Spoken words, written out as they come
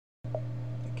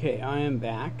Okay, I am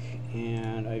back,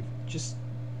 and I've just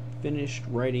finished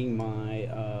writing my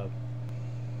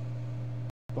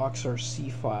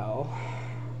Bochs2 file.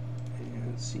 And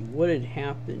let's see what had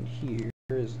happened here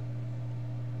is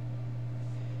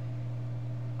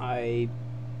I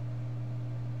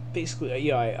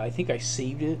basically, I think I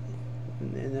saved it,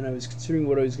 and then I was considering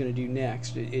what I was going to do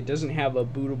next. It doesn't have a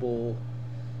bootable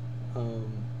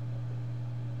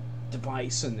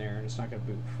device in there, and it's not going to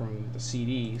boot from the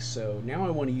CD. So now I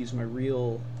want to use my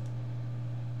real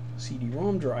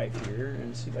CD-ROM drive here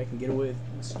and see if I can get away with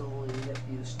installing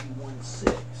NetBSD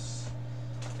 1.6.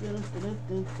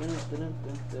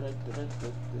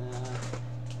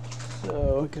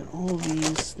 So I got all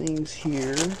these things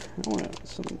here. I want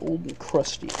some old and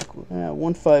crusty.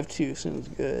 152 sounds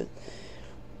good.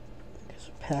 Guess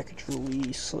a package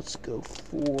release. Let's go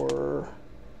for.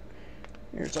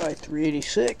 Here's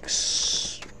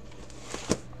i386.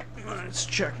 Let's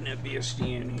check NetBSD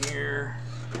in here.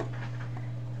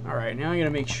 Alright, now I'm going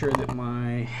to make sure that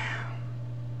my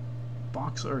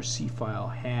Bochs2 file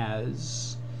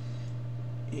has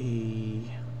a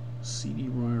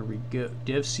CD-ROM. There we go.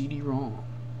 Dev CD-ROM.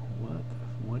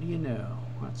 What do you know?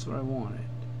 That's what I wanted.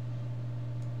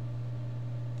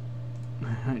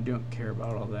 I don't care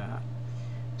about all that.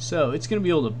 So it's going to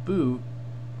be able to boot.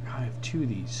 I have two of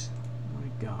these. Oh my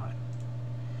god.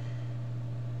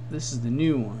 This is the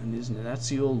new one, isn't it? That's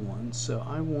the old one. So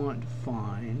I want to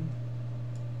find.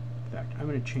 In fact, I'm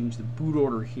going to change the boot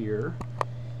order here.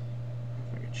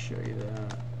 If I could show you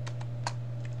that.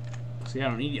 See,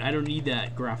 I don't need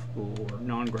that graphical or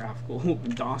non-graphical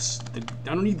DOS. I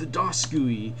don't need the DOS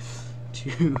GUI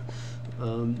to.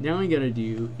 Now I got to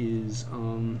do is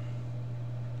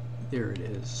there it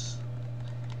is.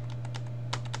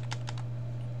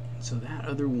 So that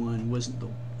other one wasn't the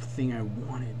thing I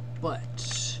wanted,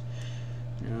 but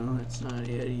no, that's not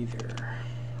it either.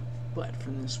 But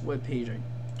from this web page I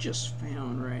just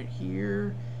found right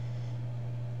here,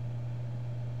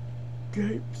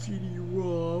 type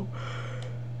CD-ROM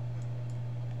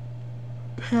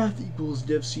path equals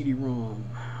dev CD-ROM.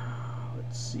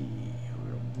 Let's see.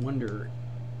 I wonder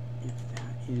if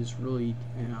that is really.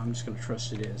 I'm just going to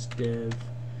trust it as dev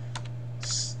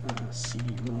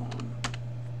CD-ROM.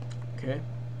 Okay,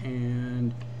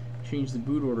 and change the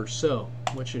boot order. So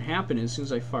what should happen is, as soon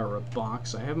as I fire up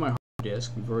Bochs, I have my hard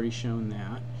disk. We've already shown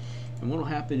that. And what will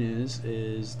happen is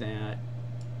that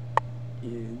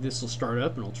this will start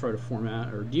up, and I'll try to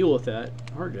format or deal with that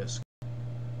hard disk.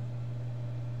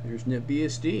 There's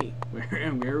NetBSD.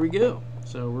 There we go.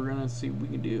 So we're gonna see what we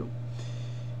can do.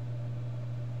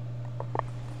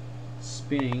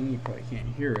 Spinning. You probably can't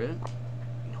hear it.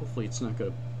 Hopefully, it's not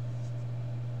gonna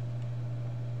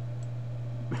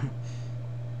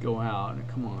go out.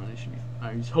 Come on, it should be.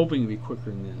 I was hoping to be quicker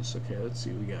than this. Okay, let's see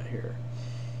what we got here.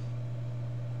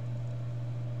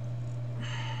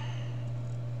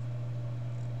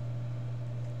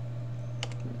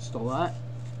 Install that,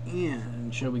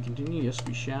 and shall we continue? Yes,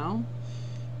 we shall.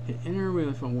 Hit enter. We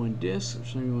have on one disk. If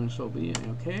somebody wants to install it,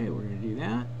 okay, we're going to do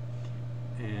that.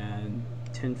 And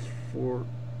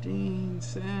 1014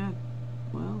 set.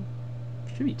 Well,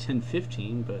 it should be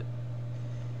 1015, but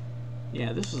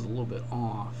yeah, this is a little bit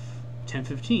off.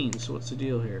 1015. So what's the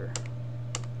deal here?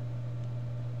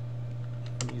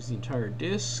 Use the entire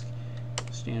disk.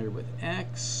 Standard with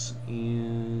X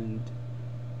and.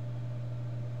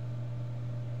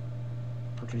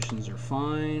 Partitions are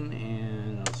fine,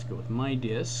 and let's go with my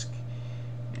disk,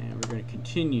 and we're going to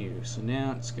continue. So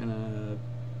now it's going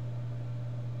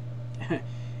to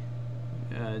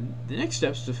the next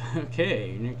steps to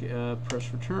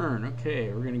press return.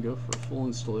 Okay, we're going to go for full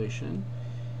installation.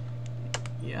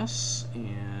 Yes,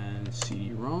 and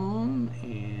CD-ROM,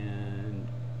 and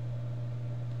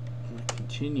I'm going to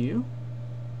continue.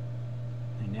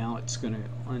 And now it's going to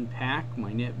unpack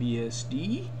my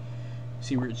NetBSD.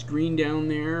 See where it's green down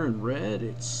there and red?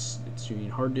 It's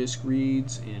doing hard disk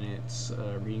reads, and it's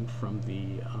reading from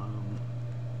the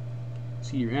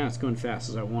CD. Now it's going fast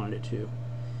as I wanted it to.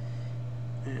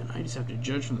 And I just have to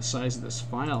judge from the size of this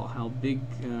file how big,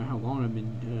 how long I've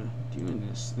been doing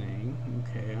this thing.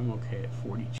 Okay, I'm okay at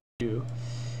 42.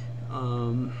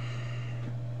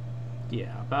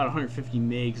 Yeah, about 150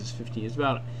 megs is 15. It's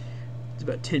about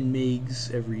 10 megs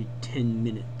every 10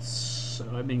 minutes. So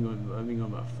I've been going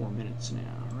about 4 minutes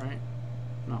now, right?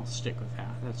 And I'll stick with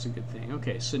that. That's a good thing.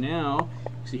 Okay, so now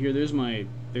see here. There's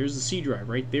the C drive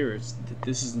right there. It's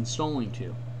this is installing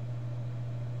to.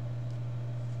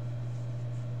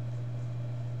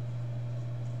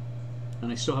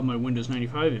 And I still have my Windows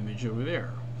 95 image over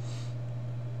there.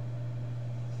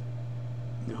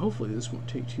 Now hopefully this won't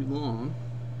take too long.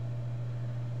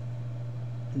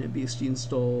 NetBSD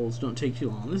installs don't take too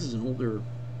long. This is an older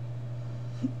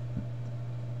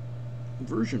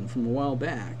version from a while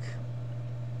back.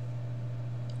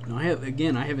 Now I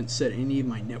haven't set any of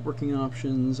my networking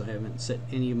options. I haven't set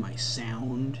any of my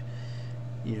sound.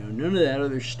 You know, none of that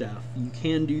other stuff. You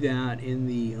can do that in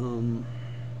the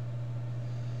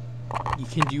you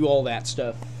can do all that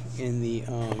stuff in the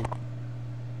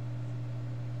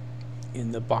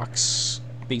Bochs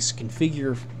basic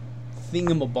configure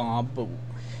thingamabob, but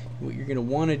what you're going to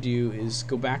want to do is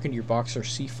go back into your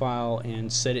Bochs.rc file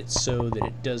and set it so that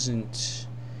it doesn't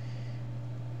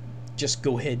just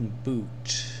go ahead and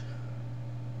boot.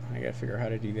 I gotta figure out how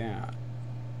to do that.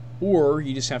 Or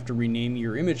you just have to rename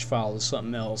your image file to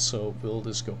something else, so it'll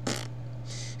just go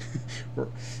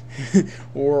or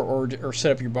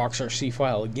set up your Bochs.rc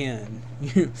file again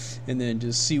and then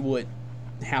just see what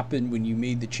happened when you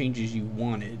made the changes you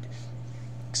wanted,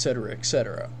 etc.,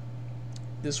 etc.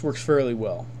 This works fairly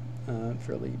well.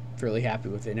 Fairly happy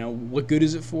with it. Now, what good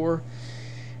is it for?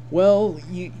 Well,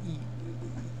 you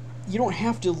don't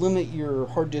have to limit your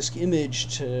hard disk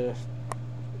image to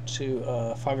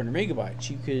 500 megabytes.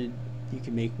 You could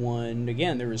make one.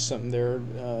 Again, there was something there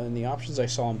in the options I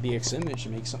saw in BXimage to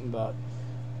make something about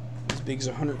as big as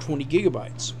 120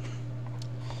 gigabytes.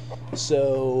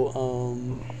 So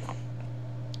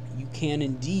you can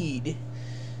indeed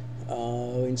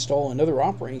install another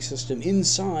operating system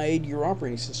inside your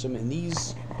operating system, and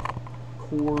these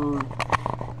new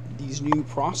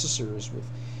processors with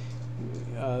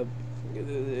I'll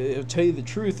tell you the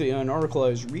truth, an article I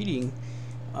was reading,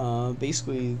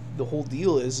 basically the whole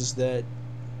deal is that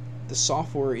the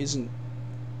software isn't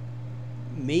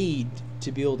made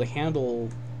to be able to handle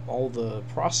all the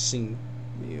processing,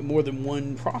 more than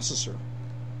one processor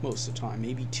most of the time,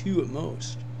 maybe two at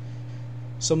most.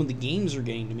 Some of the games are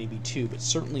getting to maybe two, but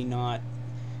certainly not.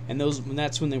 And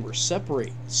that's when they were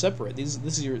separate.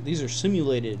 These are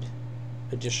simulated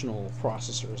additional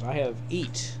processors. I have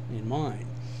 8 in mine.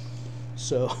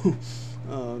 So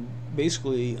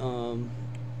basically,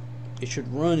 it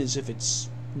should run as if it's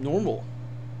normal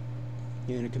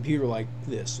in a computer like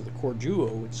this. So the Core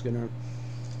Duo, it's gonna,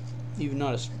 even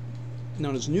not as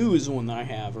new as the one that I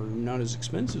have, or not as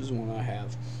expensive as the one I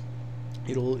have,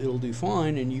 it'll do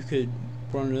fine, and you could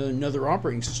run another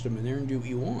operating system in there and do what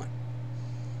you want.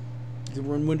 You can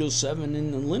run Windows 7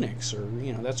 in Linux, or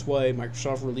that's why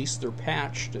Microsoft released their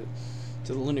patch to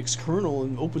the Linux kernel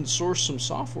and open source some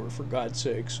software, for God's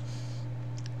sakes,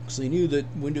 because they knew that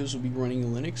Windows would be running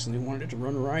in Linux and they wanted it to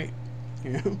run right,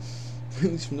 at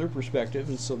least from their perspective,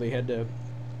 and so they had to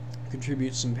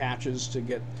contribute some patches to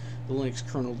get the Linux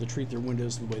kernel to treat their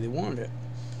Windows the way they wanted it.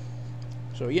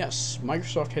 So yes,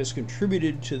 Microsoft has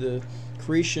contributed to the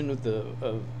creation of the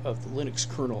Linux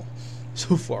kernel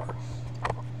so far.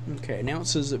 Okay, now it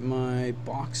says that my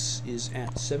box is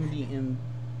at 70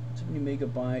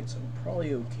 megabytes. I'm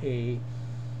probably okay.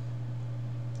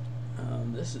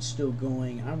 This is still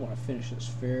going. I want to finish this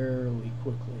fairly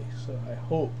quickly, so I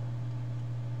hope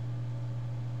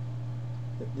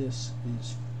that this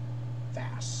is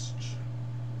fast.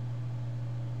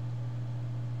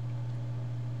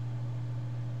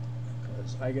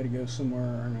 Because I gotta go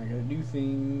somewhere and I gotta do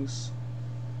things.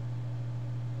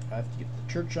 I have to get to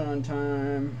the church on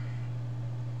time.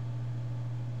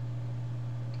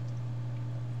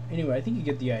 Anyway, I think you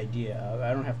get the idea.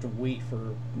 I don't have to wait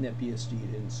for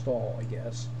NetBSD to install, I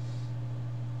guess.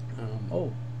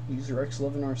 Oh, user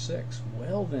X11R6.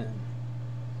 Well then.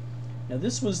 Now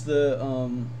this was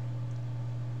the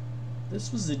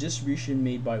distribution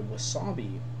made by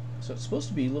Wasabi, so it's supposed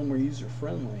to be a little more user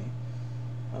friendly.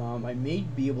 I may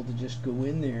be able to just go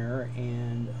in there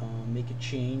and make a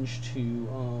change to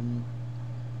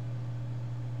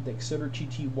the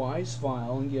etc.tty's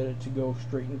file and get it to go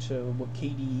straight into what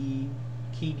KDE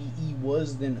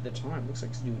was then at the time. Looks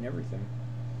like it's doing everything.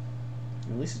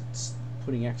 At least it's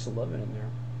putting X11 in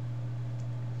there.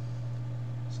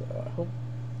 So I hope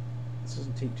this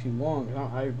doesn't take too long.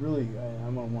 I'm going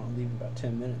to want to leave in about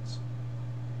 10 minutes.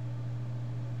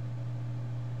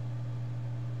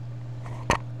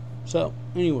 So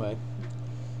anyway,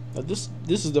 this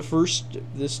is the first,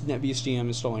 this NetBSD I'm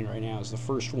installing right now is the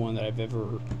first one that I've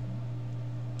ever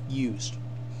used.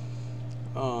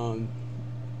 500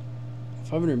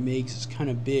 megs is kind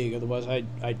of big, otherwise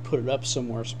I'd put it up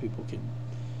somewhere so people can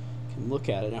look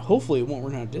at it. And hopefully it won't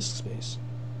run out of disk space.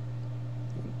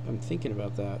 I'm thinking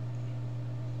about that.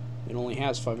 It only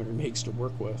has 500 megs to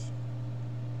work with.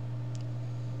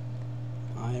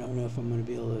 I don't know if I'm going to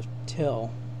be able to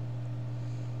tell.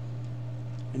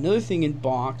 Another thing in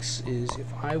Bochs is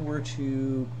if I were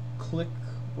to click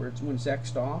when it's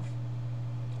X'd off,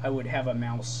 I would have a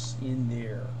mouse in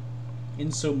there,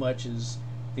 in so much as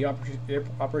the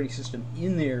operating system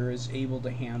in there is able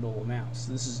to handle a mouse.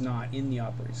 This is not in the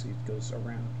operating system, it goes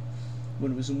around.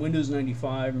 When it was in Windows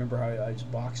 95, remember how I was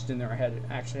boxed in there, I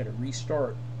actually had to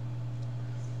restart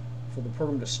for the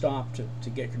program to stop to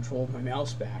get control of my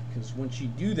mouse back, because once you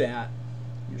do that,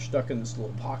 you're stuck in this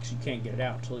little box. You can't get it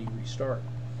out until you restart.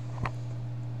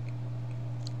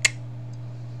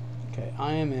 Okay,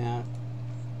 I'm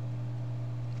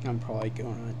probably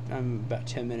going on, I'm about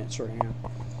 10 minutes right now.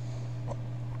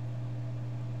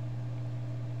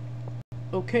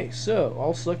 Okay, so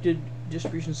all selected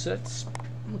distribution sets.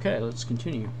 Okay, let's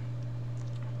continue.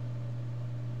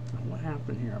 What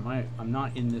happened here? I'm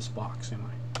not in this box, am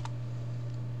I?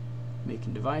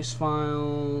 Making device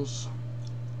files.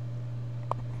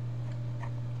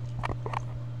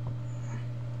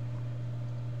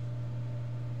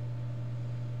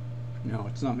 No,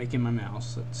 it's not making my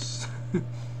mouse. That's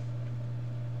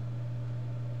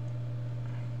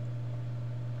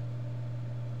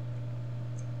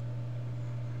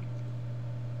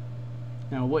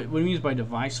now what it means by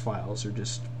device files are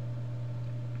just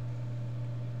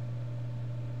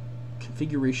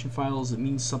configuration files that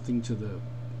means something to the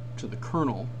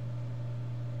kernel.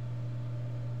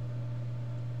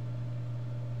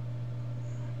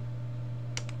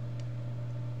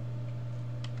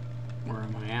 Where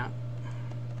am I at?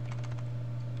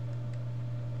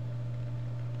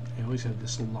 I always have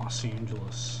this Los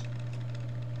Angeles.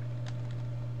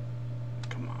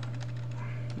 Come on.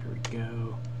 There we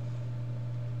go.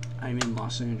 I'm in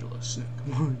Los Angeles.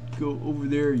 Come on, go over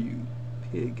there, you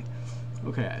pig.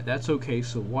 Okay, that's okay,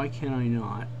 so why can I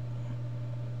not?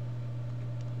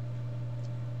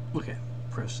 Okay,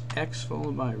 press X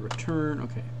followed by return.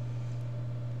 Okay.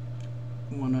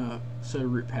 Wanna set a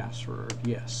root password?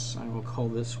 Yes, I will call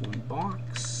this one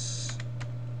Bochs.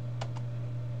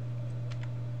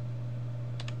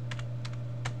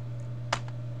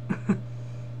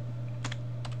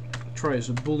 Tries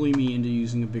to bully me into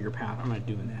using a bigger path. I'm not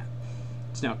doing that.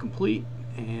 It's now complete,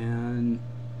 and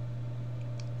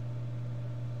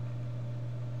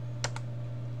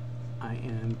I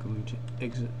am going to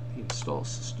exit the install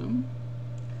system.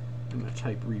 I'm going to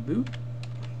type reboot.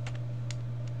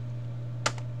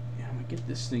 Yeah, I'm going to get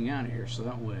this thing out of here so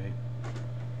that way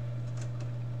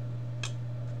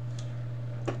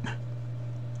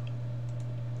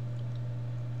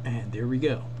and there we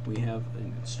go. We have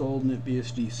an installed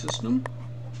NetBSD system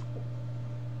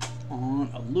on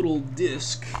a little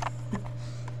disk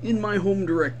in my home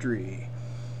directory.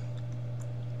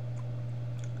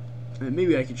 And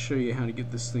maybe I could show you how to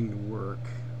get this thing to work.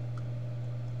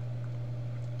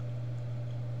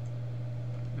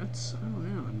 That's, I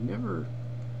don't know,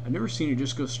 I've never seen it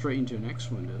just go straight into an X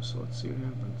window, so let's see what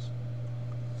happens.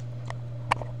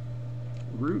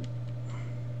 Root.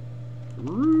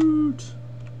 Bochs.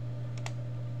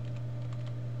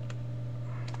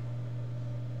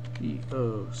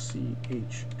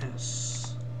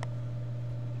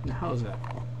 Now how is that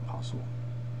possible?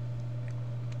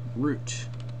 Root.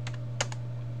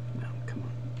 No, come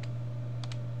on.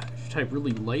 I have to type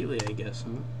really lightly, I guess,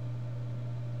 huh?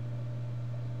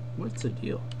 What's the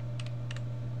deal?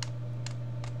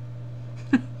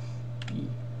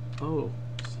 Oh.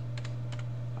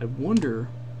 I wonder.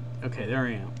 Okay, there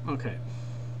I am. Okay.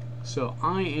 So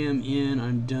I am in,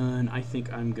 I'm done. I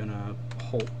think I'm gonna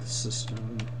halt the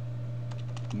system.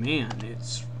 Man,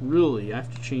 it's really, I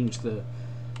have to change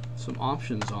some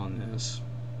options on this.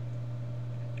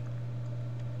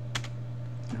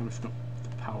 I'm just gonna, the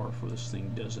power for this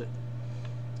thing does it.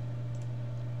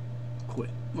 Quit.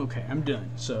 Okay, I'm done.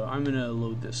 So I'm gonna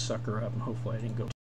load this sucker up and hopefully I didn't go